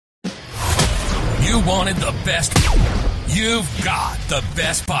You wanted the best. You've got the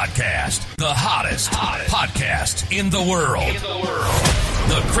best podcast. The hottest podcast in the world.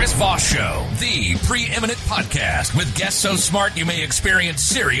 The Chris Voss Show. The preeminent podcast with guests so smart you may experience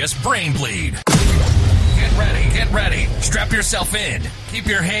serious brain bleed. Get ready. Strap yourself in. Keep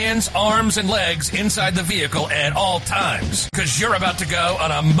your hands, arms, and legs inside the vehicle at all times, because you're about to go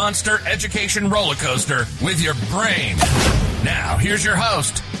on a monster education roller coaster with your brain. Now, here's your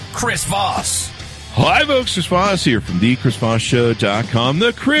host, Chris Voss. Hi, folks. Chris Voss here from thechrisvossshow.com,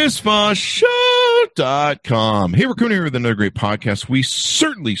 thechrisvossshow.com. Hey, we're coming here with another great podcast. We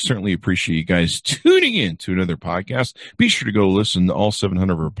certainly appreciate you guys tuning in to another podcast. Be sure to go listen to all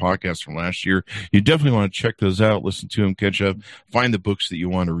 700 of our podcasts from last year. You definitely want to check those out, listen to them, catch up, find the books that you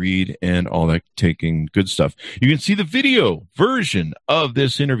want to read, and all that taking good stuff. You can see the video version of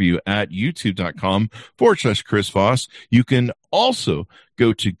this interview at youtube.com/Chris Voss. You can also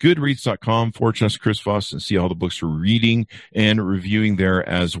go to goodreads.com/Chris Voss and see all the books we're reading and reviewing there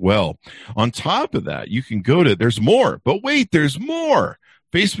as well. On top of that, you can go to, there's more, but wait, there's more.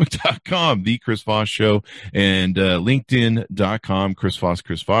 Facebook.com, The Chris Voss Show, and LinkedIn.com, Chris Voss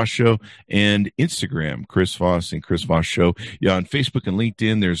Show, and Instagram, Chris Voss and Chris Voss Show. Yeah, on Facebook and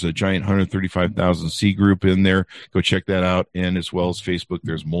LinkedIn, there's a giant 135,000 C group in there. Go check that out. And as well as Facebook,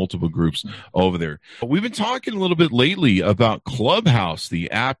 there's multiple groups over there. We've been talking a little bit lately about Clubhouse,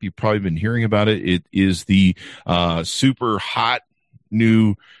 the app. You've probably been hearing about it. It is the super hot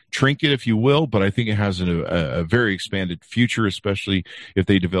new trinket, if you will, but I think it has a very expanded future, especially if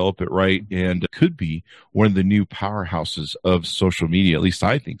they develop it right, and could be one of the new powerhouses of social media. At least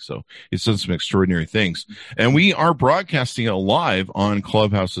I think so. It's done some extraordinary things. And we are broadcasting it live on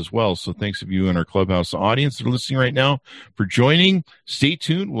Clubhouse as well. So thanks to you and our Clubhouse audience that are listening right now for joining. Stay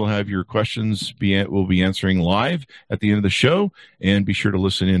tuned. We'll have your questions we'll be answering live at the end of the show, and be sure to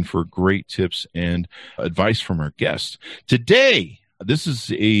listen in for great tips and advice from our guests. Today, this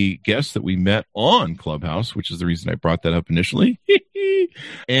is a guest that we met on Clubhouse, which is the reason I brought that up initially.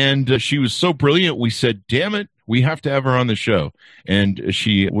 And she was so brilliant, we said, damn it, we have to have her on the show. And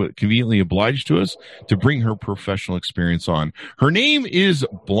she conveniently obliged to us to bring her professional experience on. Her name is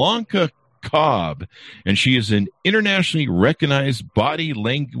Blanca Cobb, and she is an internationally recognized body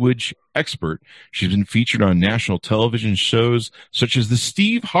language expert. She's been featured on national television shows such as The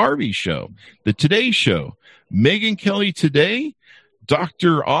Steve Harvey Show, The Today Show, Megyn Kelly Today,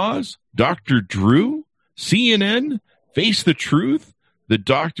 Dr. Oz, Dr. Drew, CNN, Face the Truth, The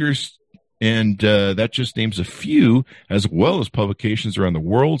Doctors, and that just names a few, as well as publications around the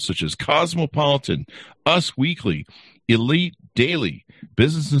world such as Cosmopolitan, Us Weekly, Elite Daily,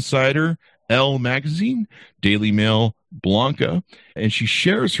 Business Insider, Elle Magazine, Daily Mail, Blanca, and she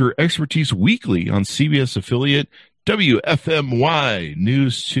shares her expertise weekly on CBS affiliate WFMY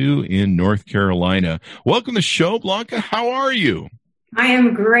News 2 in North Carolina. Welcome to the show, Blanca. How are you? I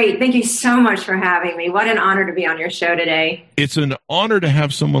am great. Thank you so much for having me. What an honor to be on your show today. It's an honor to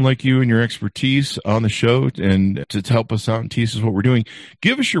have someone like you and your expertise on the show and to help us out and teach us what we're doing.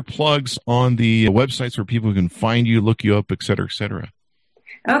 Give us your plugs on the websites where people can find you, look you up, et cetera, et cetera.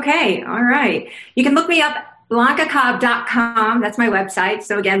 Okay. All right. You can look me up, BlancaCobb.com. That's my website.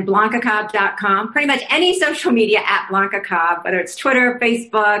 So again, BlancaCobb.com. Pretty much any social media at Blanca Cobb, whether it's Twitter,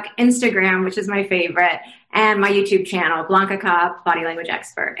 Facebook, Instagram, which is my favorite, and my YouTube channel, Blanca Cobb, Body Language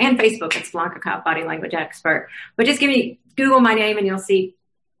Expert. And Facebook, it's Blanca Cobb, Body Language Expert. But just Google my name and you'll see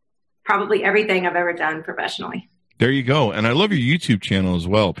probably everything I've ever done professionally. There you go. And I love your YouTube channel as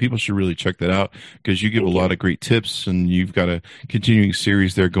well. People should really check that out because you give a lot of great tips and you've got a continuing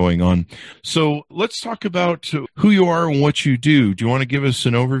series there going on. So let's talk about who you are and what you do. Do you want to give us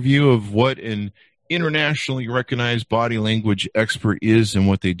an overview of what an internationally recognized body language expert is and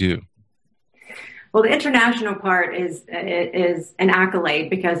what they do? Well, the international part is an accolade,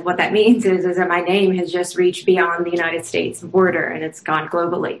 because what that means is that my name has just reached beyond the United States border and it's gone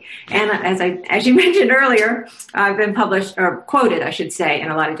globally. And as you mentioned earlier, I've been published, or quoted, I should say,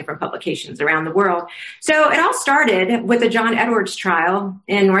 in a lot of different publications around the world. So it all started with the John Edwards trial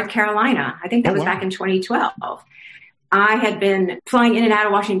in North Carolina. I think that was back in 2012. I had been flying in and out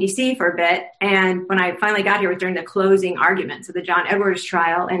of Washington, D.C. for a bit, and when I finally got here, it was during the closing arguments of the John Edwards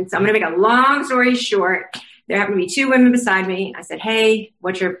trial. And so I'm going to make a long story short. There happened to be two women beside me. I said, hey,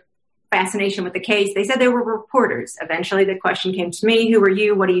 what's your fascination with the case? They said they were reporters. Eventually, the question came to me, who are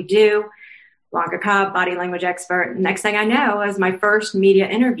you? What do you do? Blanca Cobb, body language expert. Next thing I know is my first media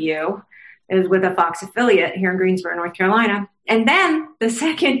interview is with a Fox affiliate here in Greensboro, North Carolina. And then the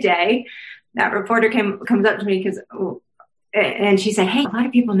second day, that reporter comes up to me because and she said, hey, a lot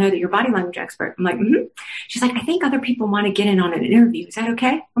of people know that you're a body language expert. I'm like, mm-hmm. She's like, I think other people want to get in on an interview. Is that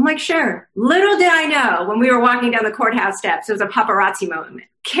okay? I'm like, sure. Little did I know when we were walking down the courthouse steps, it was a paparazzi moment.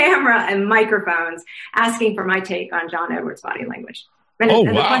 Camera and microphones asking for my take on John Edwards' body language. And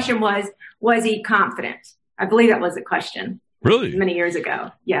the question was he confident? I believe that was the question. Really? Many years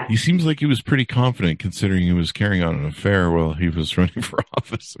ago. Yeah. He seems like he was pretty confident considering he was carrying on an affair while he was running for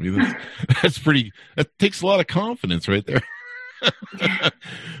office. I mean, that takes a lot of confidence right there.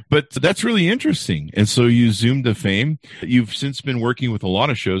 But that's really interesting. And so you zoomed to fame. You've since been working with a lot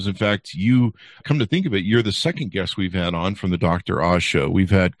of shows. In fact, you come to think of it, you're the second guest we've had on from the Dr. Oz show.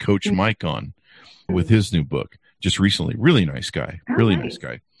 We've had Coach Mike on with his new book just recently. Really nice guy. Really nice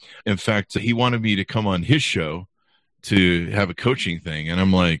guy. In fact, he wanted me to come on his show to have a coaching thing. And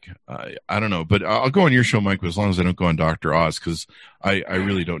I'm like, I don't know, but I'll go on your show, Mike, as long as I don't go on Dr. Oz, because I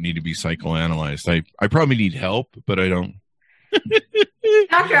really don't need to be psychoanalyzed. I probably need help, but I don't.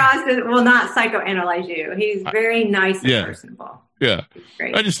 Dr. Oz will not psychoanalyze you. He's very nice and personable. Yeah.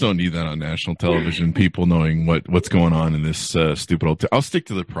 I just don't need that on national television, people knowing what's going on in this stupid old I'll stick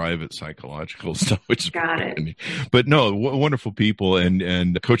to the private psychological stuff, which is got it. But no, wonderful people,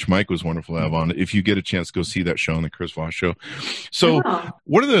 and Coach Mike was wonderful to have on. If you get a chance, go see that show on the Chris Voss Show. So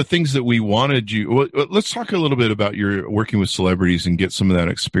one of the things that we wanted let's talk a little bit about your working with celebrities and get some of that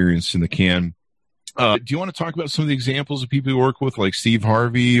experience in the can. Do you want to talk about some of the examples of people you work with, like Steve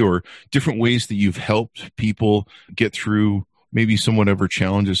Harvey, or different ways that you've helped people get through maybe some whatever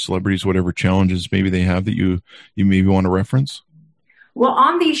challenges, celebrities, whatever challenges maybe they have that you maybe want to reference? Well,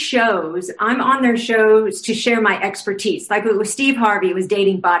 on these shows, I'm on their shows to share my expertise. Like with Steve Harvey, it was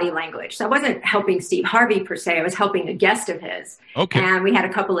dating body language. So I wasn't helping Steve Harvey per se. I was helping a guest of his. Okay. And we had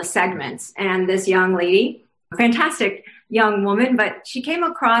a couple of segments. And this young lady, fantastic young woman, but she came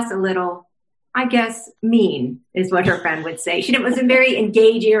across a little, I guess, mean is what her friend would say. She wasn't very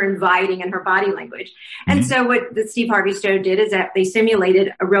engaging or inviting in her body language. And so what the Steve Harvey show did is that they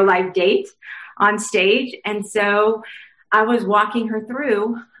simulated a real life date on stage. And so I was walking her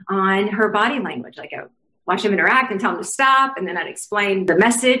through on her body language. Like I watch them interact and tell them to stop. And then I'd explain the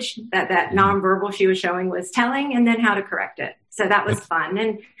message that nonverbal she was showing was telling, and then how to correct it. So that was fun.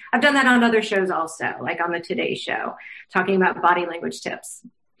 And I've done that on other shows also, like on the Today Show, talking about body language tips.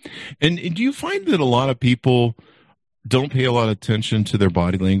 And do you find that a lot of people don't pay a lot of attention to their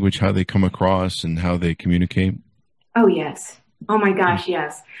body language, how they come across and how they communicate? Oh, yes. Oh, my gosh,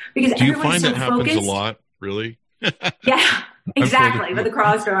 yes. Because do you find that happens focused. A lot, really? Yeah, exactly, with the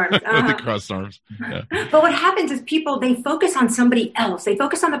crossed arms. With the crossed arms, yeah. But what happens is people, they focus on somebody else. They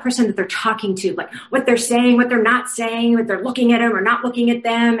focus on the person that they're talking to, like what they're saying, what they're not saying, what they're looking at them or not looking at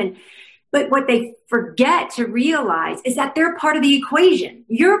them. But what they forget to realize is that they're part of the equation.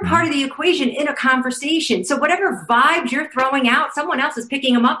 You're part of the equation in a conversation. So whatever vibes you're throwing out, someone else is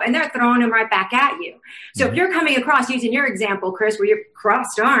picking them up and they're throwing them right back at you. So if you're coming across, using your example, Chris, where you're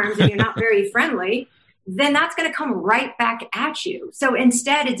crossed arms and you're not very friendly, then that's going to come right back at you. So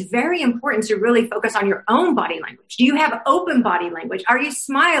instead, it's very important to really focus on your own body language. Do you have open body language? Are you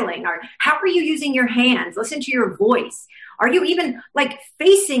smiling? Or how are you using your hands? Listen to your voice. Are you even like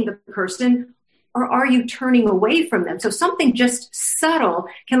facing the person, or are you turning away from them? So something just subtle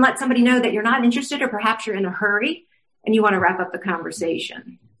can let somebody know that you're not interested, or perhaps you're in a hurry and you want to wrap up the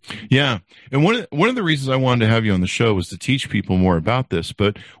conversation. Yeah. And one of the reasons I wanted to have you on the show was to teach people more about this.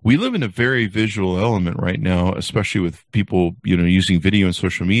 But we live in a very visual element right now, especially with people, using video and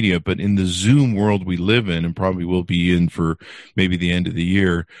social media. But in the Zoom world we live in, and probably will be in for maybe the end of the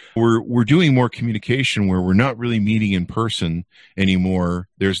year, we're doing more communication where we're not really meeting in person anymore.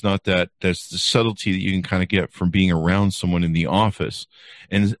 There's not that's the subtlety that you can kind of get from being around someone in the office.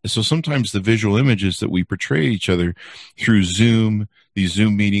 And so sometimes the visual images that we portray each other through Zoom, these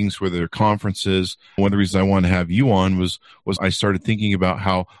Zoom meetings, whether they're conferences. One of the reasons I wanted to have you on was I started thinking about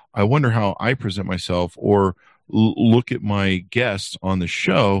how I wonder how I present myself, or look at my guests on the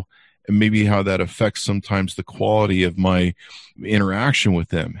show, and maybe how that affects sometimes the quality of my interaction with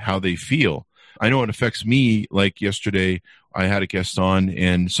them, how they feel. I know it affects me. Like yesterday, I had a guest on,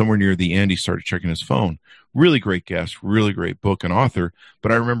 and somewhere near the end, he started checking his phone. Really great guest, really great book and author.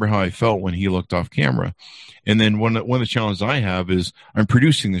 But I remember how I felt when he looked off camera. And then one of the challenges I have is I'm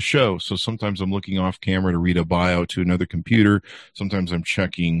producing the show. So sometimes I'm looking off camera to read a bio to another computer. Sometimes I'm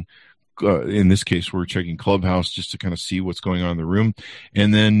checking, in this case, we're checking Clubhouse just to kind of see what's going on in the room.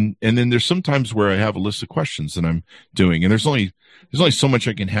 And then there's sometimes where I have a list of questions that I'm doing. And there's only so much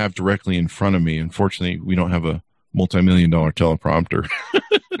I can have directly in front of me. Unfortunately, we don't have a multi-million-dollar teleprompter.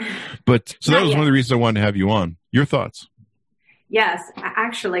 But so that was one of the reasons I wanted to have you on. Your thoughts? Yes,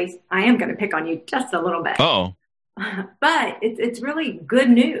 actually, I am going to pick on you just a little bit. Oh, But it's really good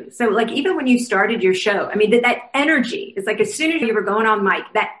news. So like even when you started your show, I mean that energy is like as soon as you were going on mic,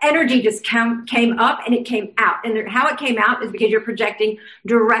 that energy just came up and it came out. And how it came out is because you're projecting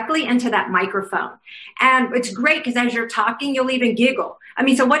directly into that microphone. And it's great because as you're talking, you'll even giggle. I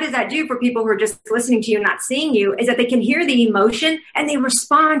mean, so what does that do for people who are just listening to you, not seeing you, is that they can hear the emotion and they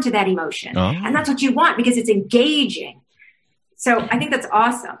respond to that emotion. Oh. And that's what you want because it's engaging. So I think that's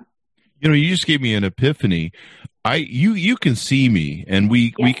awesome. You know, you just gave me an epiphany. You can see me, and we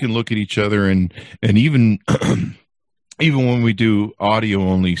can look at each other, and even even when we do audio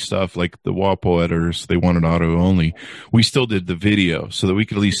only stuff, like the WAPO editors, they wanted audio only. We still did the video so that we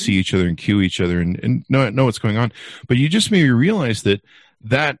could at least see each other and cue each other and know what's going on. But you just made me realize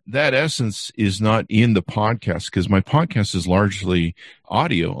that essence is not in the podcast, because my podcast is largely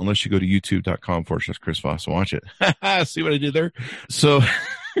audio, unless you go to youtube.com/Chris Voss and watch it. See what I did there? So.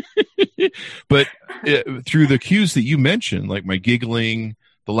 But through the cues that you mentioned, like my giggling,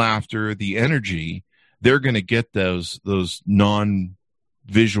 the laughter, the energy, they're going to get those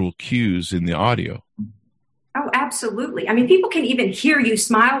non-visual cues in the audio. Oh, absolutely. I mean, people can even hear you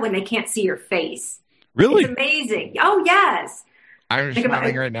smile when they can't see your face. Really? It's amazing. Oh, yes. I'm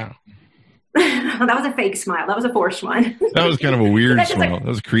smiling right now. That was a fake smile. That was a forced one. That was kind of a weird smile. That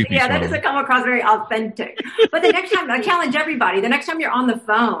was a creepy smile. Yeah, that doesn't come across very authentic. But the next time, I challenge everybody, the next time you're on the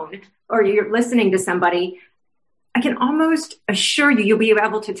phone or you're listening to somebody, I can almost assure you'll be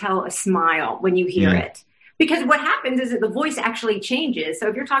able to tell a smile when you hear it. Because what happens is that the voice actually changes. So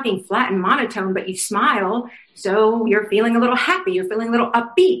if you're talking flat and monotone, but you smile, so you're feeling a little happy, you're feeling a little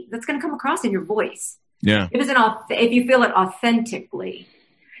upbeat, that's going to come across in your voice. Yeah. If you feel it authentically.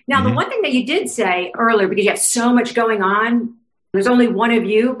 Now, the one thing that you did say earlier, because you have so much going on, there's only one of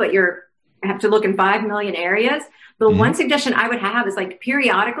you, but you have to look in 5 million areas. The one suggestion I would have is like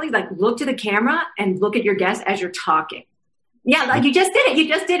periodically, like look to the camera and look at your guest as you're talking. Yeah, like you just did it. You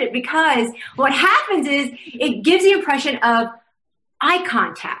just did it, because what happens is it gives the impression of eye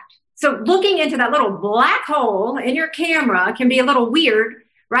contact. So looking into that little black hole in your camera can be a little weird,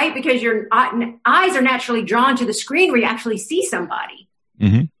 right? Because your eyes are naturally drawn to the screen where you actually see somebody.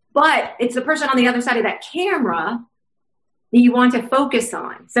 Mm-hmm. But it's the person on the other side of that camera that you want to focus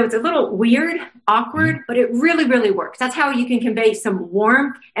on. So it's a little weird, awkward, but it really, really works. That's how you can convey some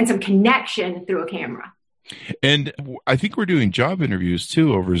warmth and some connection through a camera. And I think we're doing job interviews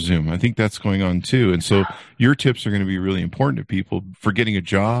too over Zoom. I think that's going on too. And so your tips are going to be really important to people for getting a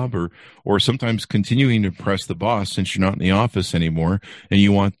job, or sometimes continuing to press the boss since you're not in the office anymore and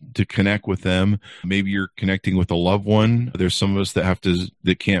you want to connect with them. Maybe you're connecting with a loved one. There's some of us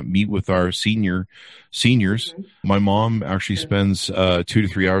that can't meet with our seniors. Mm-hmm. My mom actually spends 2 to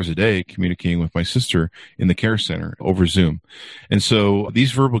 3 hours a day communicating with my sister in the care center over Zoom. And so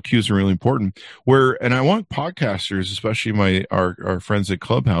these verbal cues are really important. And I want podcasters, especially our friends at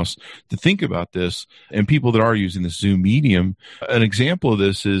Clubhouse, to think about this, and people that are using the Zoom medium. An example of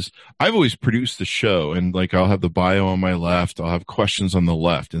this is I've always produced the show, and like I'll have the bio on my left, I'll have questions on the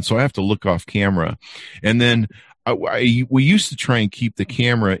left, and so I have to look off camera. And then we used to try and keep the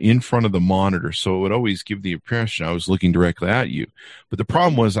camera in front of the monitor, so it would always give the impression I was looking directly at you. But the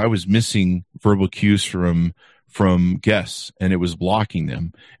problem was I was missing verbal cues from guests, and it was blocking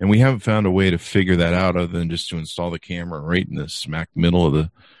them. And we haven't found a way to figure that out other than just to install the camera right in the smack middle of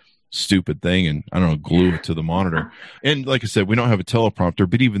the stupid thing and, I don't know, glue it to the monitor. And like I said, we don't have a teleprompter,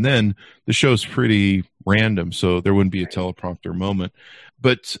 but even then the show's pretty random, so there wouldn't be a teleprompter moment.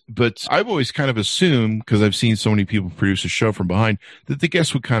 But I've always kind of assumed, because I've seen so many people produce a show from behind, that the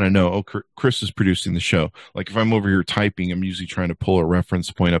guests would kind of know, oh, Chris is producing the show. Like if I'm over here typing, I'm usually trying to pull a reference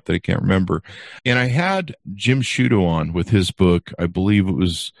point up that I can't remember. And I had Jim Sciutto on with his book. I believe it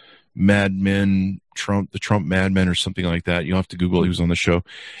was Mad Men, the Trump Mad Men or something like that. You'll have to Google it. He was on the show.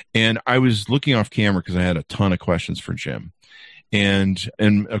 And I was looking off camera because I had a ton of questions for Jim. And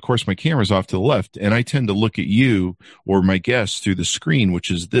of course my camera's off to the left, and I tend to look at you or my guests through the screen, which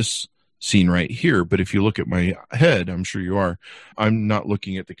is this scene right here. But if you look at my head, I'm sure you are, I'm not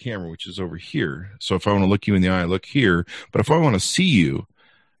looking at the camera, which is over here. So if I want to look you in the eye, I look here. But if I want to see you,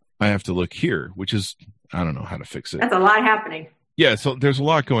 I have to look here, which is, I don't know how to fix it. That's a lot happening. Yeah, so there's a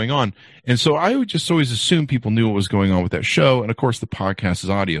lot going on. And so I would just always assume people knew what was going on with that show. And of course, the podcast is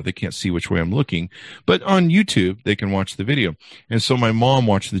audio. They can't see which way I'm looking. But on YouTube, they can watch the video. And so my mom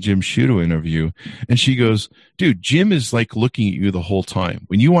watched the Jim Sciutto interview, and she goes, dude, Jim is like looking at you the whole time.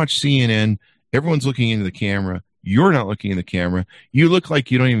 When you watch CNN, everyone's looking into the camera. You're not looking in the camera. You look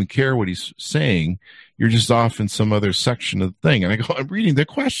like you don't even care what he's saying. You're just off in some other section of the thing. And I go, I'm reading the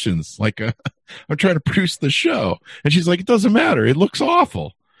questions. Like, I'm trying to produce the show. And she's like, it doesn't matter. It looks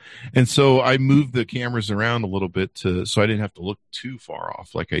awful. And so I moved the cameras around a little bit so I didn't have to look too far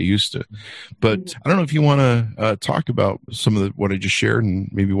off like I used to. But I don't know if you want to talk about some of what I just shared and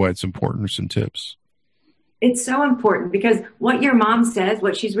maybe why it's important or some tips. It's so important because what your mom says,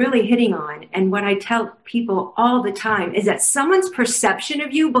 what she's really hitting on, and what I tell people all the time is that someone's perception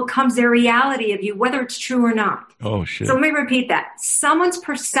of you becomes their reality of you, whether it's true or not. Oh, shit. So let me repeat that. Someone's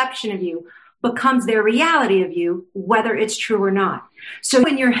perception of you becomes their reality of you, whether it's true or not. So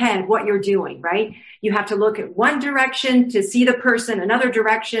in your head, what you're doing, right? You have to look at one direction to see the person, another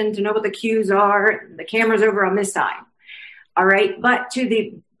direction to know what the cues are. The camera's over on this side. All right. But to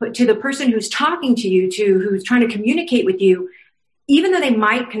the person who's talking to you, who's trying to communicate with you, even though they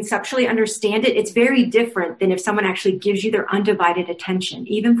might conceptually understand it, it's very different than if someone actually gives you their undivided attention,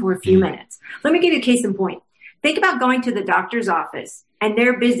 even for a few minutes. Let me give you a case in point. Think about going to the doctor's office and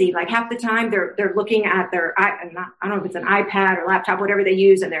they're busy. Like half the time they're looking at their, I don't know if it's an iPad or laptop, whatever they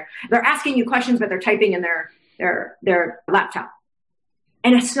use. And they're asking you questions, but they're typing in their laptop.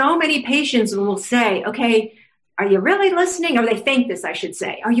 And so many patients will say, okay, are you really listening? Or they think this, I should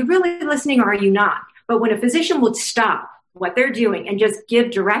say. Are you really listening or are you not? But when a physician will stop what they're doing and just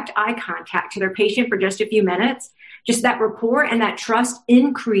give direct eye contact to their patient for just a few minutes, just that rapport and that trust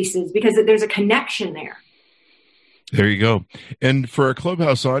increases because there's a connection there. There you go. And for our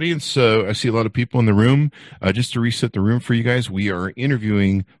Clubhouse audience, I see a lot of people in the room. Just to reset the room for you guys, we are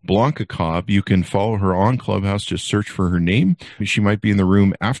interviewing Blanca Cobb. You can follow her on Clubhouse. Just search for her name. She might be in the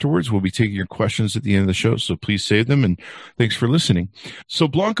room afterwards. We'll be taking your questions at the end of the show, so please save them. And thanks for listening. So,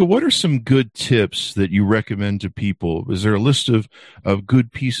 Blanca, what are some good tips that you recommend to people? Is there a list of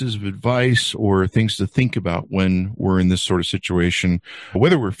good pieces of advice or things to think about when we're in this sort of situation,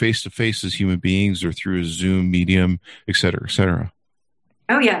 whether we're face-to-face as human beings or through a Zoom medium, et cetera, et cetera?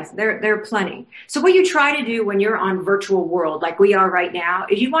 Oh, yes, there are plenty. So what you try to do when you're on virtual world like we are right now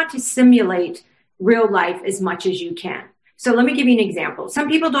is you want to simulate real life as much as you can. So let me give you an example. Some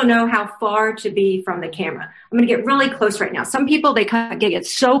people don't know how far to be from the camera. I'm going to get really close right now. Some people, they get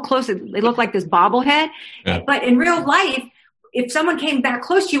so close, they look like this bobblehead. Yeah. But in real life, if someone came back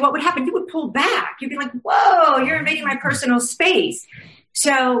close to you, what would happen? You would pull back. You'd be like, whoa, you're invading my personal space.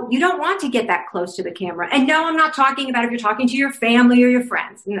 So you don't want to get that close to the camera. And no, I'm not talking about if you're talking to your family or your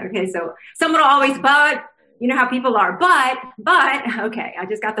friends. Okay, so someone will always, but you know how people are, but, okay, I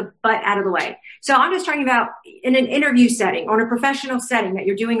just got the but out of the way. So I'm just talking about in an interview setting or in a professional setting that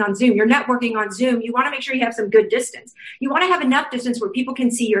you're doing on Zoom, you're networking on Zoom, you want to make sure you have some good distance. You want to have enough distance where people can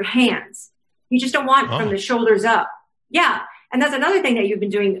see your hands. You just don't want from the shoulders up. Yeah. And that's another thing that you've been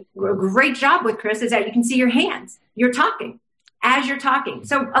doing a great job with, Chris, is that you can see your hands. You're talking. As you're talking.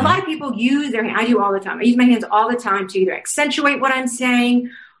 So a lot of people use their hands. I do all the time. I use my hands all the time to either accentuate what I'm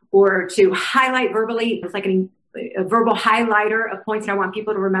saying or to highlight verbally. It's like a verbal highlighter of points that I want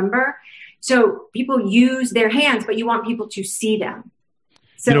people to remember. So people use their hands, but you want people to see them.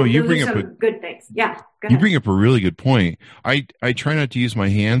 So you bring up good things. Yeah. You bring up a really good point. I try not to use my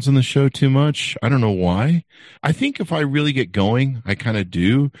hands on the show too much. I don't know why. I think if I really get going, I kind of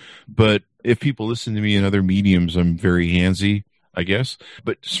do. But if people listen to me in other mediums, I'm very handsy, I guess.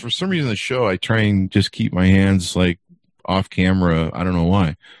 But for some reason, the show, I try and just keep my hands like off camera. I don't know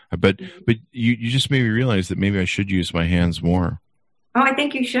why. But you just made me realize that maybe I should use my hands more. Oh, I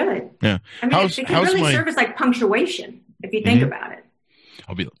think you should. Yeah. I mean, it can really serve as like punctuation if you think about it.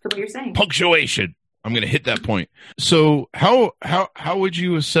 I'll be what you're saying. Punctuation. I'm going to hit that point. So how would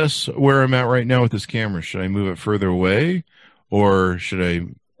you assess where I'm at right now with this camera? Should I move it further away, or should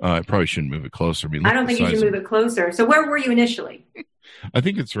I probably shouldn't move it closer. I don't think you should move it closer. So where were you initially? I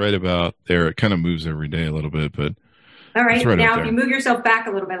think it's right about there. It kind of moves every day a little bit, but all right. Now, if you move yourself back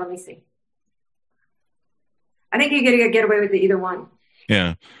a little bit, let me see. I think you get away with either one.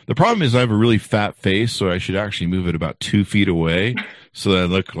 Yeah. The problem is I have a really fat face, so I should actually move it about 2 feet away so that I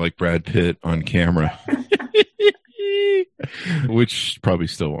look like Brad Pitt on camera. Which probably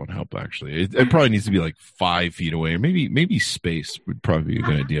still won't help, actually. It probably needs to be like 5 feet away, or maybe space would probably be a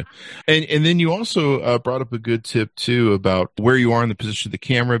good idea. And then you also brought up a good tip, too, about where you are in the position of the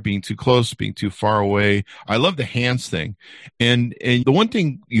camera, being too close, being too far away. I love the hands thing. And the one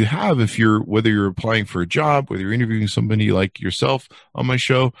thing you have, whether you're applying for a job, whether you're interviewing somebody like yourself on my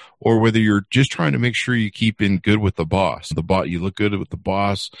show, or whether you're just trying to make sure you keep in good with the boss, you look good with the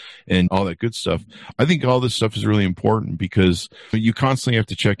boss and all that good stuff. I think all this stuff is really important because you constantly have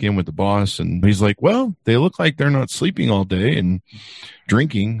to check in with the boss, and he's like, well, they look like they're not sleeping all day and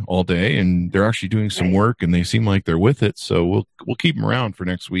drinking all day, and they're actually doing some work, and they seem like they're with it. So we'll keep them around for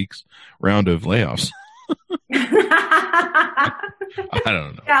next week's round of layoffs. I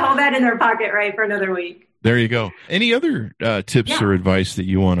don't know. Yeah, hold that in their pocket, right, for another week. There you go. Any other tips or advice that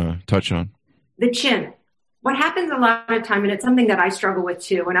you want to touch on? The chin. What happens a lot of time, and it's something that I struggle with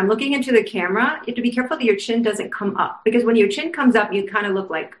too, when I'm looking into the camera, you have to be careful that your chin doesn't come up. Because when your chin comes up, you kind of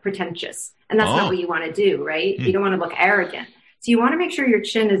look like pretentious. And that's not what you want to do, right? You don't want to look arrogant. So you want to make sure your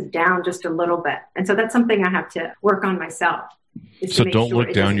chin is down just a little bit. And so that's something I have to work on myself. So don't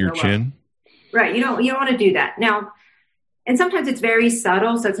look down your chin? Right. You don't want to do that. Now, and sometimes it's very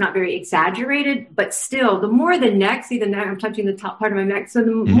subtle, so it's not very exaggerated, but still, the more the neck, see the neck, I'm touching the top part of my neck. So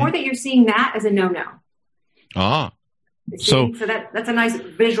the more that you're seeing that as a no-no. So that's a nice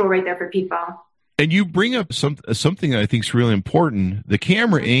visual right there for people. And you bring up something that I think is really important. The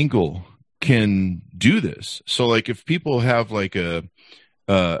camera angle can do this. So like if people have like a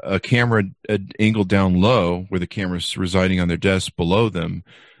camera angle down low where the camera's residing on their desk below them,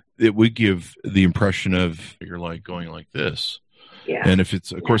 it would give the impression of you're like going like this. Yeah. And if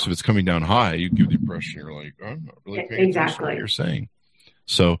it's, of course, if it's coming down high, you give the impression you're like, oh, I'm not really paying attention to what you're saying.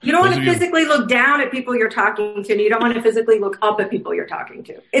 So you don't want to physically look down at people you're talking to, and you don't want to physically look up at people you're talking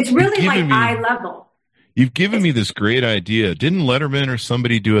to. It's really like eye level. You've given me this great idea. Didn't Letterman or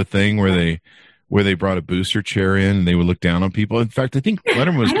somebody do a thing where they brought a booster chair in and they would look down on people? In fact, I think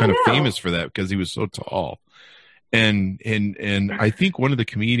Letterman was kind of famous for that because he was so tall. And I think one of the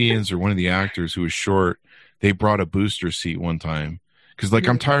comedians or one of the actors who was short, they brought a booster seat one time because like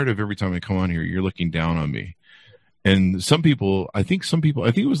I'm tired of every time I come on here, you're looking down on me. And I think it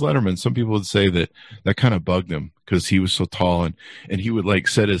was Letterman. Some people would say that kind of bugged him because he was so tall and he would like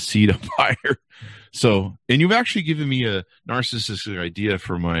set his seat up higher. So, and you've actually given me a narcissistic idea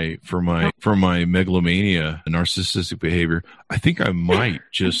for my megalomania, narcissistic behavior. I think I might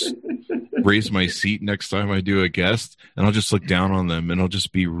just raise my seat next time I do a guest and I'll just look down on them and I'll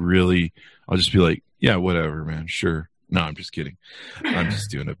just be like, yeah, whatever, man. Sure. No, I'm just kidding. I'm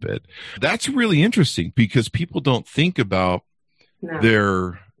just doing a bit. That's really interesting because people don't think about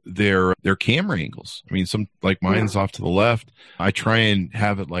their camera angles. I mean, some like mine's off to the left. I try and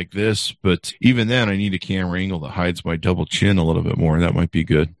have it like this, but even then I need a camera angle that hides my double chin a little bit more. That might be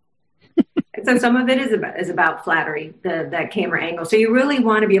good. So some of it is about flattery, that camera angle. So you really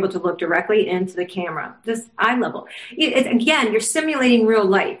want to be able to look directly into the camera, just eye level. Again, you're simulating real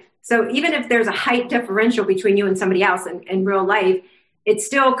life. So even if there's a height differential between you and somebody else in real life, it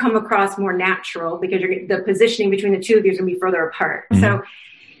still come across more natural because the positioning between the two of you is going to be further apart. Mm-hmm. So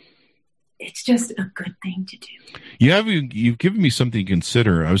it's just a good thing to do. You've given me something to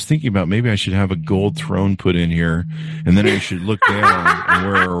consider. I was thinking about maybe I should have a gold throne put in here, and then I should look down and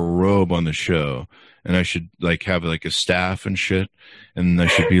wear a robe on the show. And I should like have like a staff and shit. And I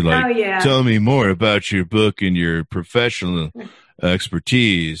should be like, tell me more about your book and your professional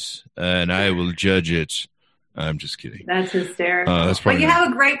expertise, and I will judge it. I'm just kidding. That's hysterical. But you have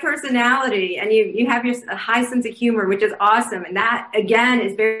a great personality, and you have a high sense of humor, which is awesome. And that, again,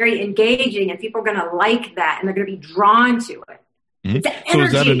 is very engaging, and people are going to like that, and they're going to be drawn to it. Mm-hmm. So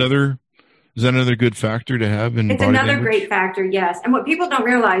is that another good factor to have in It's another great factor, yes. And what people don't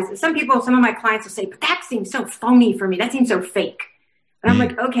realize is some of my clients will say, but that seems so phony for me. That seems so fake. And I'm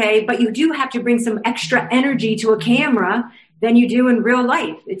like, okay, but you do have to bring some extra energy to a camera than you do in real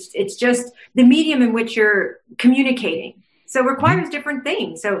life. It's just the medium in which you're communicating. So it requires different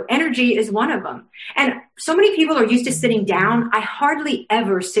things. So energy is one of them. And so many people are used to sitting down. I hardly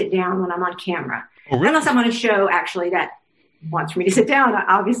ever sit down when I'm on camera. Oh, really? Unless I'm on a show, actually, that wants for me to sit down.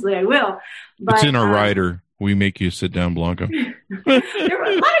 Obviously, I will. But, it's in our rider. We make you sit down, Blanca. A lot of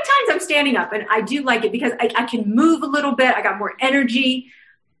times I'm standing up, and I do like it because I can move a little bit. I got more energy.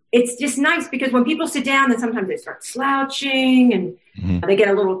 It's just nice because when people sit down, then sometimes they start slouching and they get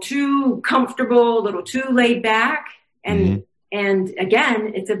a little too comfortable, a little too laid back. And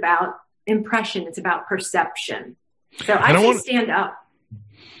again, it's about impression. It's about perception. So I say stand up.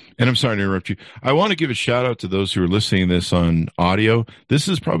 And I'm sorry to interrupt you. I want to give a shout out to those who are listening to this on audio. This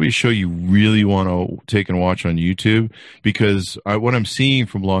is probably a show you really want to take and watch on YouTube because what I'm seeing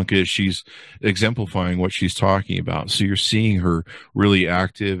from Blanca is she's exemplifying what she's talking about. So you're seeing her really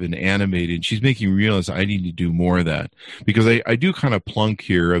active and animated. She's making me realize I need to do more of that because I do kind of plunk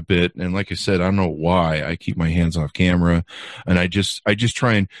here a bit. And like I said, I don't know why I keep my hands off camera, and I just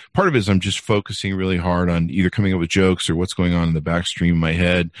try, and part of it is I'm just focusing really hard on either coming up with jokes or what's going on in the backstream of my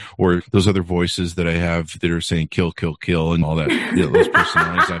head. or those other voices that I have that are saying kill, kill, kill, and all that, those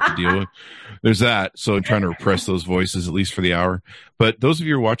personalities I have to deal with. There's that. So I'm trying to repress those voices at least for the hour. But those of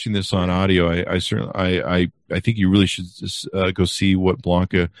you who are watching this on audio, I certainly, I think you really should just, go see what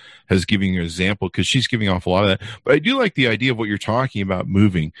Blanca has given you an example, because she's giving off a lot of that. But I do like the idea of what you're talking about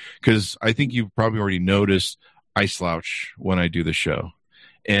moving, because I think you've probably already noticed I slouch when I do the show.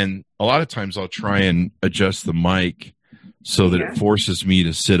 And a lot of times I'll try and adjust the mic so that it forces me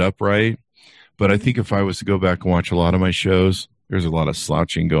to sit upright. But I think if I was to go back and watch a lot of my shows, there's a lot of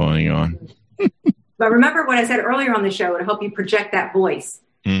slouching going on. But remember what I said earlier on the show, it'll help you project that voice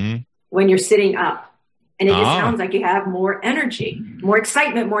when you're sitting up. And it just sounds like you have more energy, more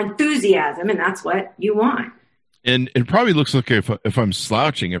excitement, more enthusiasm, and that's what you want. And it probably looks like if I'm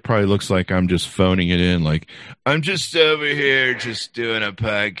slouching, it probably looks like I'm just phoning it in. Like, I'm just over here just doing a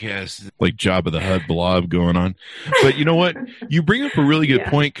podcast, like Jabba the Hutt blob going on. But you know what? You bring up a really good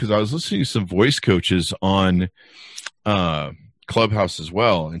point, because I was listening to some voice coaches on Clubhouse as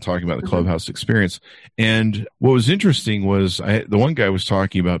well and talking about the Clubhouse experience. And what was interesting was the one guy was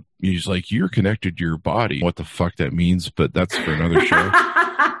talking about, he's like, you're connected to your body. What the fuck that means, but that's for another show.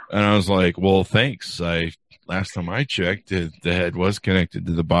 And I was like, well, thanks. Last time I checked, the head was connected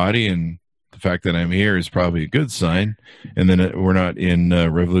to the body, and the fact that I'm here is probably a good sign. And then we're not in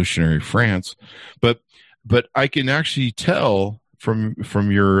revolutionary France, but I can actually tell from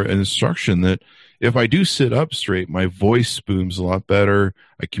your instruction that if I do sit up straight, my voice booms a lot better.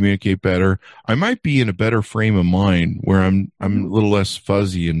 I communicate better. I might be in a better frame of mind where I'm a little less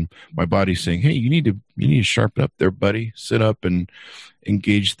fuzzy, and my body's saying, "Hey, you need to sharpen up there, buddy. Sit up and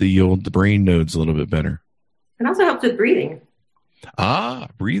engage the brain nodes a little bit better." It also helps with breathing.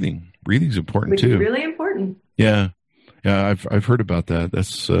 Breathing. Breathing's important Which too. is really important. Yeah. I've heard about that.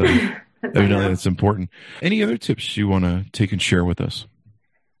 That's evidently that's important. Any other tips you want to take and share with us?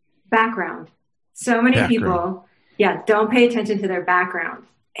 Background. So many people, don't pay attention to their background.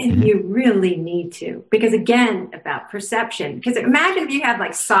 And you really need to, because again, about perception. Because imagine if you have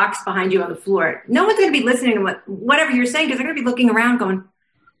like socks behind you on the floor. No one's going to be listening to whatever you're saying, because they're going to be looking around going,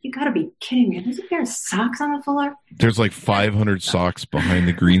 you got to be kidding me. There's a pair of socks on the floor? There's like 500 socks behind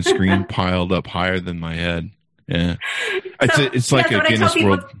the green screen piled up higher than my head. Yeah. It's like a Guinness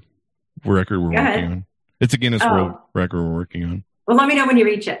World Record we're working on. It's a Guinness World Record we're working on. Well, let me know when you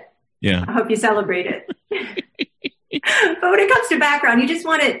reach it. Yeah. I hope you celebrate it. But when it comes to background, you just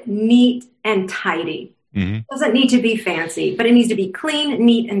want it neat and tidy. It doesn't need to be fancy, but it needs to be clean,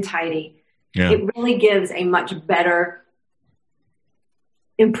 neat, and tidy. Yeah. It really gives a much better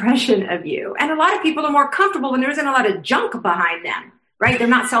impression of you. And a lot of people are more comfortable when there isn't a lot of junk behind them, right? They're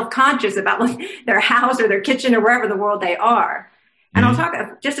not self-conscious about their house or their kitchen or wherever in the world they are. And I'll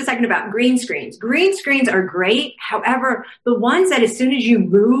talk just a second about green screens. Green screens are great. However, the ones that as soon as you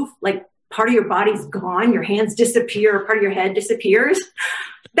move, like part of your body's gone, your hands disappear, or part of your head disappears,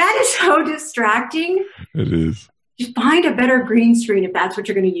 that is so distracting. It is. Just find a better green screen if that's what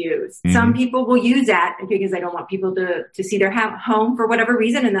you're going to use. Some people will use that because they don't want people to see their home for whatever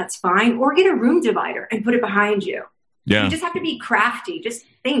reason, and that's fine. Or get a room divider and put it behind you. Yeah. You just have to be crafty. Just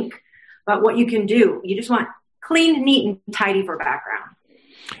think about what you can do. You just want clean, neat, and tidy for background.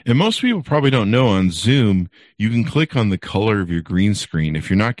 And most people probably don't know, on Zoom, you can click on the color of your green screen. If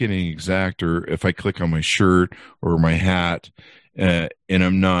you're not getting exact, or if I click on my shirt or my hat, and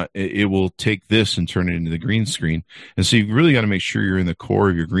I'm not, it will take this and turn it into the green screen. And so you really got to make sure you're in the core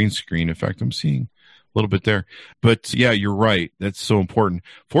of your green screen. In fact, I'm seeing a little bit there. But yeah, you're right. That's so important.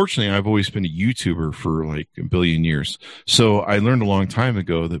 Fortunately, I've always been a YouTuber for like a billion years. So I learned a long time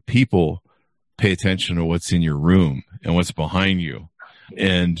ago that people pay attention to what's in your room and what's behind you.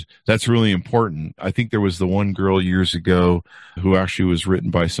 And that's really important. I think there was the one girl years ago who actually was written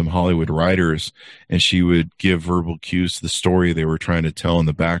by some Hollywood writers, and she would give verbal cues to the story they were trying to tell in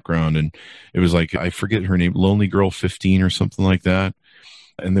the background. And it was like, I forget her name, Lonely Girl 15 or something like that.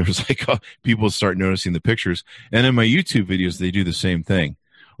 And there was like, people start noticing the pictures. And in my YouTube videos, they do the same thing.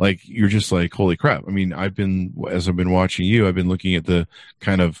 Like, you're just like, holy crap. I mean, as I've been watching you, I've been looking at the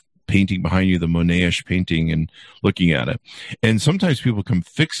kind of painting behind you, the Monet-ish painting, and looking at it. And sometimes people become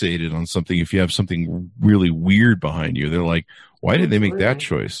fixated on something if you have something really weird behind you. They're like, why did they make that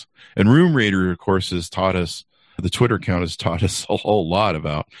choice? And Room Rater, of course, has taught us, the Twitter account has taught us a whole lot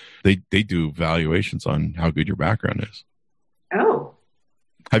about, they do evaluations on how good your background is. Oh.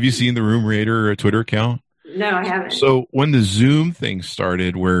 Have you seen the Room Rater Twitter account? No, I haven't. So when the Zoom thing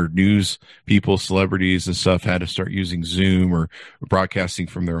started, where news people, celebrities and stuff had to start using Zoom or broadcasting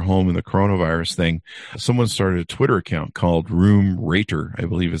from their home in the coronavirus thing, someone started a Twitter account called Room Rater, I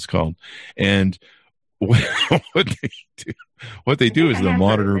believe it's called. And what they do is they'll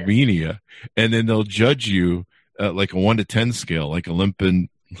monitor media, and then they'll judge you like a 1 to 10 scale, like Olympics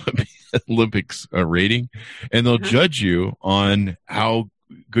rating, and they'll judge you on how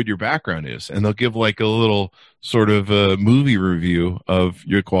good your background is, and they'll give like a little sort of a movie review of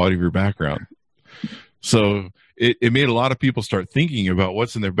your quality of your background. So it made a lot of people start thinking about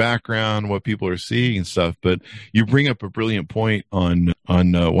what's in their background, what people are seeing and stuff. But you bring up a brilliant point on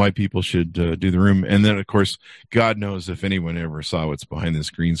why people should do the room. And then, of course, God knows if anyone ever saw what's behind this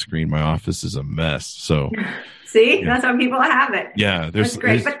green screen, my office is a mess. So see, that's how people have it. Yeah, that's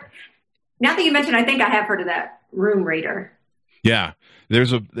great. But now that you mentioned, I think I have heard of that room rater. Yeah.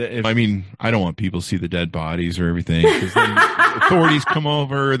 I don't want people to see the dead bodies or everything, because then authorities come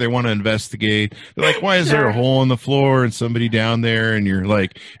over, they want to investigate. They're like, why is there a hole in the floor and somebody down there? And you're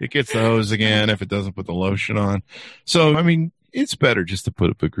like, it gets the hose again if it doesn't put the lotion on. So, I mean, it's better just to put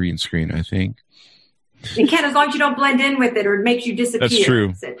up a green screen, I think. You can, as long as you don't blend in with it or it makes you disappear. That's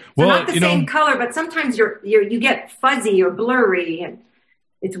true. So not the same color, but sometimes you get fuzzy or blurry, and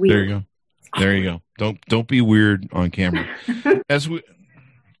it's weird. There you go. Don't be weird on camera.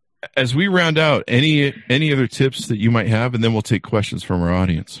 As we round out, any other tips that you might have, and then we'll take questions from our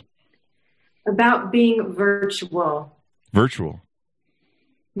audience. About being virtual. Virtual.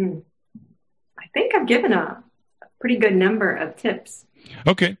 I think I've given a pretty good number of tips.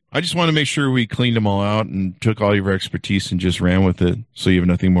 Okay. I just want to make sure we cleaned them all out and took all your expertise and just ran with it, so you have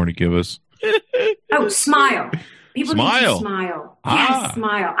nothing more to give us. Oh, smile. People need to smile. Yes,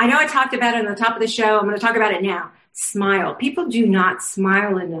 smile. I know I talked about it on the top of the show. I'm going to talk about it now. Smile. People do not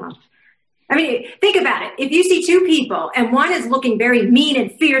smile enough. I mean, think about it. If you see two people and one is looking very mean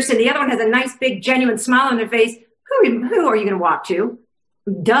and fierce and the other one has a nice, big, genuine smile on their face, who are you going to walk to?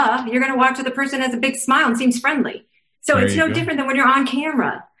 Duh. You're going to walk to the person that has a big smile and seems friendly. So it's no different than when you're on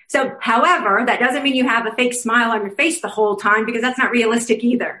camera. So, however, that doesn't mean you have a fake smile on your face the whole time, because that's not realistic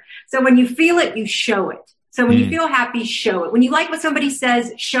either. So when you feel it, you show it. So when you feel happy, show it. When you like what somebody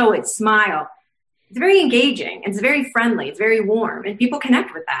says, show it, smile. It's very engaging. It's very friendly. It's very warm. And people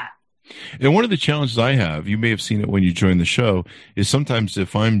connect with that. And one of the challenges I have, you may have seen it when you joined the show, is sometimes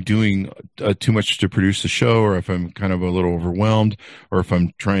if I'm doing too much to produce the show, or if I'm kind of a little overwhelmed, or if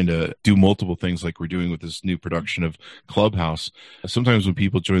I'm trying to do multiple things like we're doing with this new production of Clubhouse, sometimes when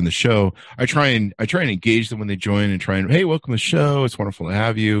people join the show, I try and engage them when they join and try and, hey, welcome to the show. It's wonderful to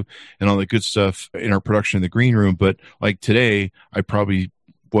have you, and all that good stuff in our production in the green room. But like today, I probably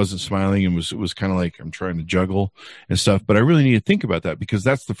wasn't smiling and was kind of like I'm trying to juggle and stuff. But I really need to think about that, because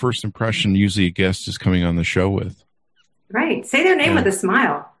that's the first impression usually a guest is coming on the show with. Right. Say their name with a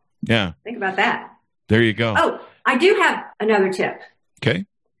smile. Yeah. Think about that. There you go. Oh, I do have another tip. Okay.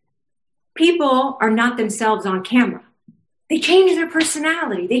 People are not themselves on camera. They change their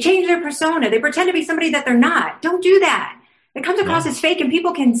personality. They change their persona. They pretend to be somebody that they're not. Don't do that. It comes across as fake and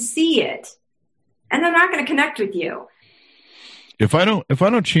people can see it. And they're not going to connect with you. If I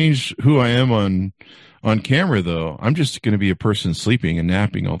don't change who I am on camera, though, I'm just going to be a person sleeping and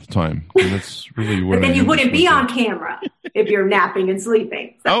napping all the time. And that's really what. But then you wouldn't be on camera if you're napping and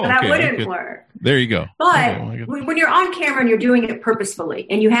sleeping. So that wouldn't work. There you go. But when you're on camera and you're doing it purposefully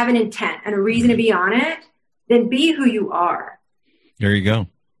and you have an intent and a reason to be on it, then be who you are. There you go.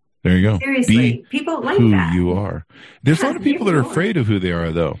 There you go. Seriously, people like who that. You are. There's a lot of people that are afraid of who they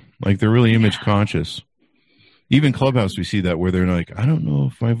are, though. Like they're really image conscious. Even Clubhouse, we see that, where they're like, I don't know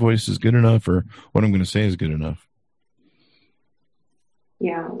if my voice is good enough or what I'm going to say is good enough.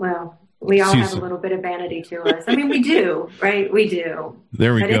 Yeah, well, we all have a little bit of vanity to us. I mean, we do, right? We do.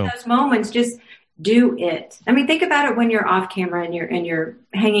 There we go. But in those moments, just do it. I mean, think about it when you're off camera and you're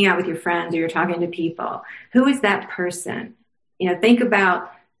hanging out with your friends or you're talking to people. Who is that person? Think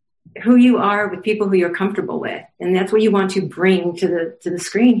about who you are with people who you're comfortable with, and that's what you want to bring to the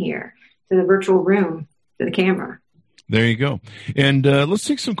screen here, to the virtual room. The camera. There you go. And let's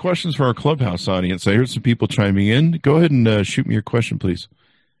take some questions for our Clubhouse audience. I heard some people chiming in. Go ahead and shoot me your question, please.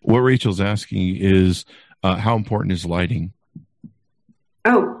 What Rachel's asking is, how important is lighting?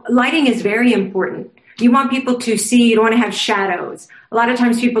 Oh, lighting is very important. You want people to see. You don't want to have shadows. A lot of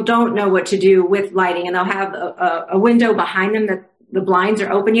times people don't know what to do with lighting, and they'll have a window behind them that the blinds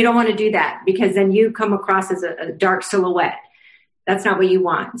are open. You don't want to do that, because then you come across as a dark silhouette. That's not what you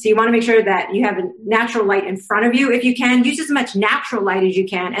want. So you want to make sure that you have a natural light in front of you. If you can, use as much natural light as you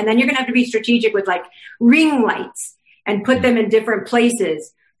can. And then you're going to have to be strategic with like ring lights and put them in different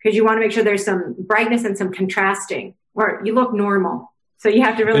places, because you want to make sure there's some brightness and some contrasting, or you look normal. So you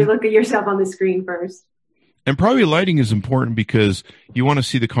have to really look at yourself on the screen first. And probably lighting is important because you want to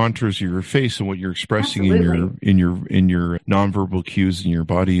see the contours of your face and what you're expressing in your nonverbal cues and your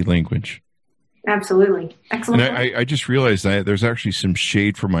body language. Absolutely. Excellent. And I just realized that there's actually some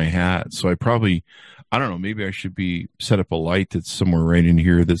shade for my hat. So I don't know, maybe I should set up a light that's somewhere right in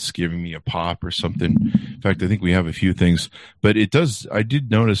here that's giving me a pop or something. In fact, I think we have a few things, but I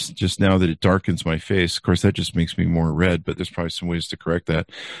did notice just now that it darkens my face. Of course, that just makes me more red, but there's probably some ways to correct that.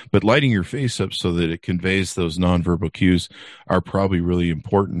 But lighting your face up so that it conveys those nonverbal cues are probably really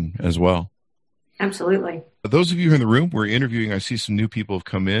important as well. Absolutely. Those of you in the room, we're interviewing, I see some new people have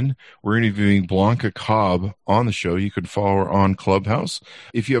come in. We're interviewing Blanca Cobb on the show. You could follow her on Clubhouse.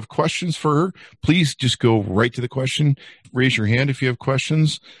 If you have questions for her, please just go right to the question. Raise your hand if you have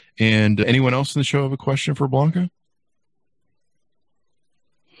questions. And anyone else in the show have a question for Blanca?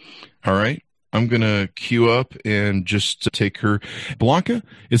 All right. I'm going to queue up and just take her. Blanca,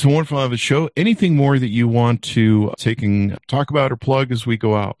 it's been wonderful to have a show. Anything more that you want to take and talk about or plug as we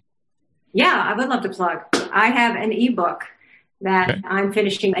go out? Yeah, I would love to plug. I have an ebook that I'm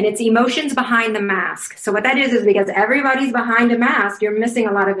finishing, and it's Emotions Behind the Mask. So what that is because everybody's behind a mask, you're missing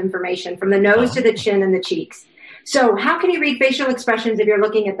a lot of information from the nose to the chin and the cheeks. So how can you read facial expressions if you're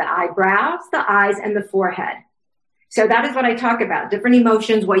looking at the eyebrows, the eyes, and the forehead? So that is what I talk about, different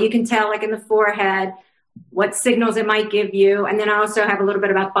emotions, what you can tell, like in the forehead, what signals it might give you. And then I also have a little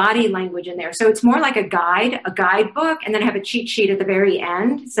bit about body language in there. So it's more like a guidebook, and then I have a cheat sheet at the very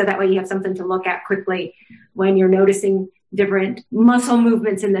end. So that way you have something to look at quickly when you're noticing different muscle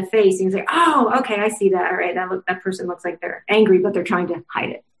movements in the face. And you say, oh, okay, I see that. All right, that person looks like they're angry, but they're trying to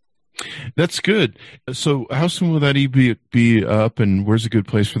hide it. That's good. So how soon will that be up, and where's a good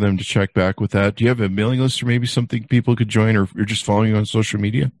place for them to check back with that? Do you have a mailing list or maybe something people could join, or you're just following you on social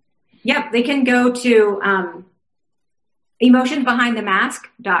media? Yep, they can go to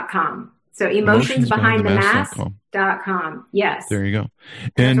emotionsbehindthemask.com. So emotionsbehindthemask.com. Yes. There you go.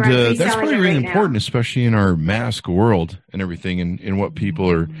 And that's probably really important, especially in our mask world and everything, and what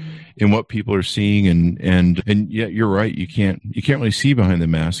people are seeing, and yeah, you're right. You can't really see behind the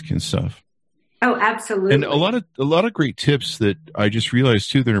mask and stuff. Oh, absolutely. And a lot of great tips that I just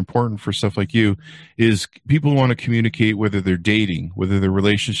realized too that are important for stuff like you is people want to communicate whether they're dating, whether they're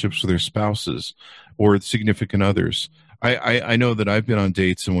relationships with their spouses or significant others. I know that I've been on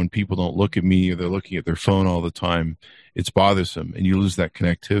dates, and when people don't look at me or they're looking at their phone all the time, it's bothersome, and you lose that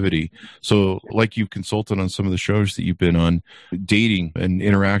connectivity. So like you've consulted on some of the shows that you've been on, dating and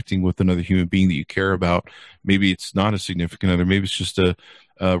interacting with another human being that you care about, maybe it's not a significant other, maybe it's just a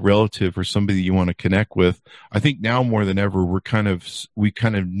relative or somebody that you want to connect with. I think now more than ever, we kind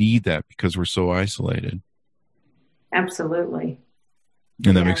of need that because we're so isolated. Absolutely.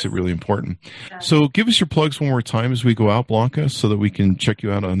 And that makes it really important. So give us your plugs one more time as we go out, Blanca, so that we can check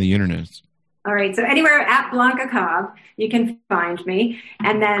you out on the internet. All right. So anywhere at Blanca Cobb, you can find me.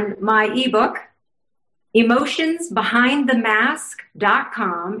 And then my ebook,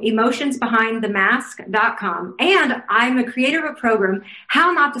 emotionsbehindthemask.com, emotionsbehindthemask.com. And I'm a creator of a program,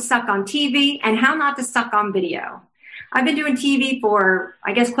 How Not to Suck on TV and How Not to Suck on Video. I've been doing TV for,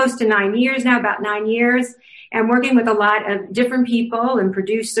 I guess, close to 9 years now, about 9 years, and working with a lot of different people and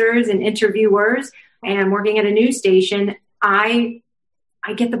producers and interviewers, and working at a news station. I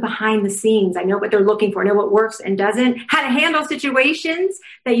get the behind the scenes. I know what they're looking for. I know what works and doesn't, how to handle situations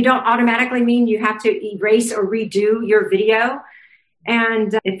that you don't automatically mean you have to erase or redo your video.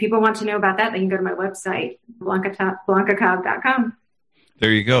 And if people want to know about that, they can go to my website, BlancaCobb.com.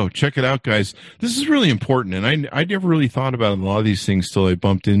 There you go. Check it out, guys. This is really important. And I never really thought about a lot of these things till I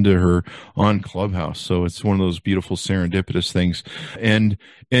bumped into her on Clubhouse. So it's one of those beautiful serendipitous things. And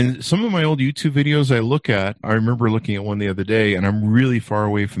some of my old YouTube videos I look at, I remember looking at one the other day, and I'm really far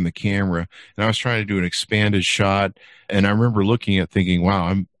away from the camera, and I was trying to do an expanded shot. And I remember looking at thinking,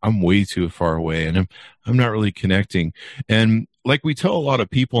 wow, I'm way too far away, and I'm not really connecting. And like we tell a lot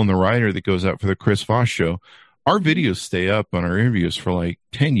of people in the rider that goes out for the Chris Voss show, our videos stay up on our interviews for like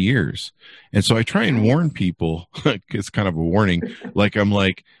 10 years. And so I try and warn people, it's kind of a warning. Like, I'm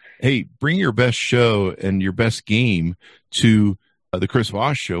like, hey, bring your best show and your best game to the Chris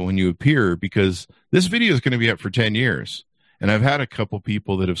Voss show when you appear, because this video is going to be up for 10 years. And I've had a couple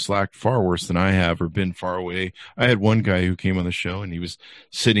people that have slacked far worse than I have or been far away. I had one guy who came on the show, and he was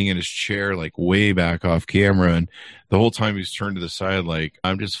sitting in his chair like way back off camera, and the whole time he was turned to the side like,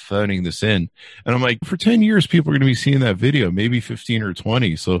 I'm just phoning this in. And I'm like, for 10 years, people are going to be seeing that video, maybe 15 or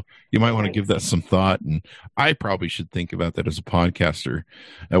 20. So you might want to give that some thought. And I probably should think about that as a podcaster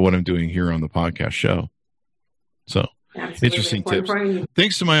at what I'm doing here on the podcast show. So Absolutely. Interesting tips.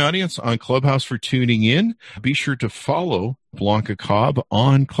 Thanks to my audience on Clubhouse for tuning in. Be sure to follow Blanca Cobb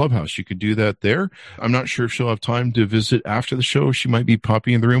on Clubhouse. You could do that there. I'm not sure if she'll have time to visit after the show. She might be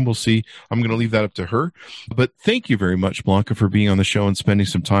popping in the room. We'll see. I'm going to leave that up to her. But thank you very much, Blanca, for being on the show and spending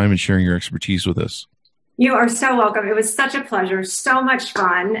some time and sharing your expertise with us. You are so welcome. It was such a pleasure, so much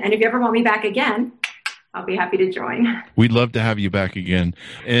fun. And if you ever want me back again, I'll be happy to join. We'd love to have you back again.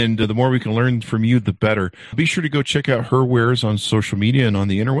 And the more we can learn from you, the better. Be sure to go check out her wares on social media and on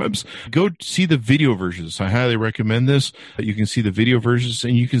the interwebs. Go see the video versions. I highly recommend this. You can see the video versions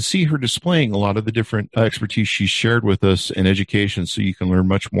and you can see her displaying a lot of the different expertise she's shared with us in education. So you can learn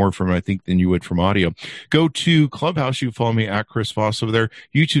much more from it, I think, than you would from audio. Go to Clubhouse. You can follow me at Chris Voss over there.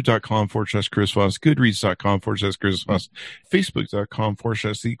 YouTube.com/Chris Voss. Goodreads.com/Chris Voss.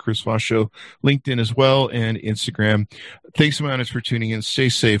 Facebook.com/The Chris Voss Show. LinkedIn as well. And Instagram. Thanks so much for tuning in. Stay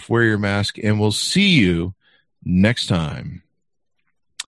safe, wear your mask, and we'll see you next time.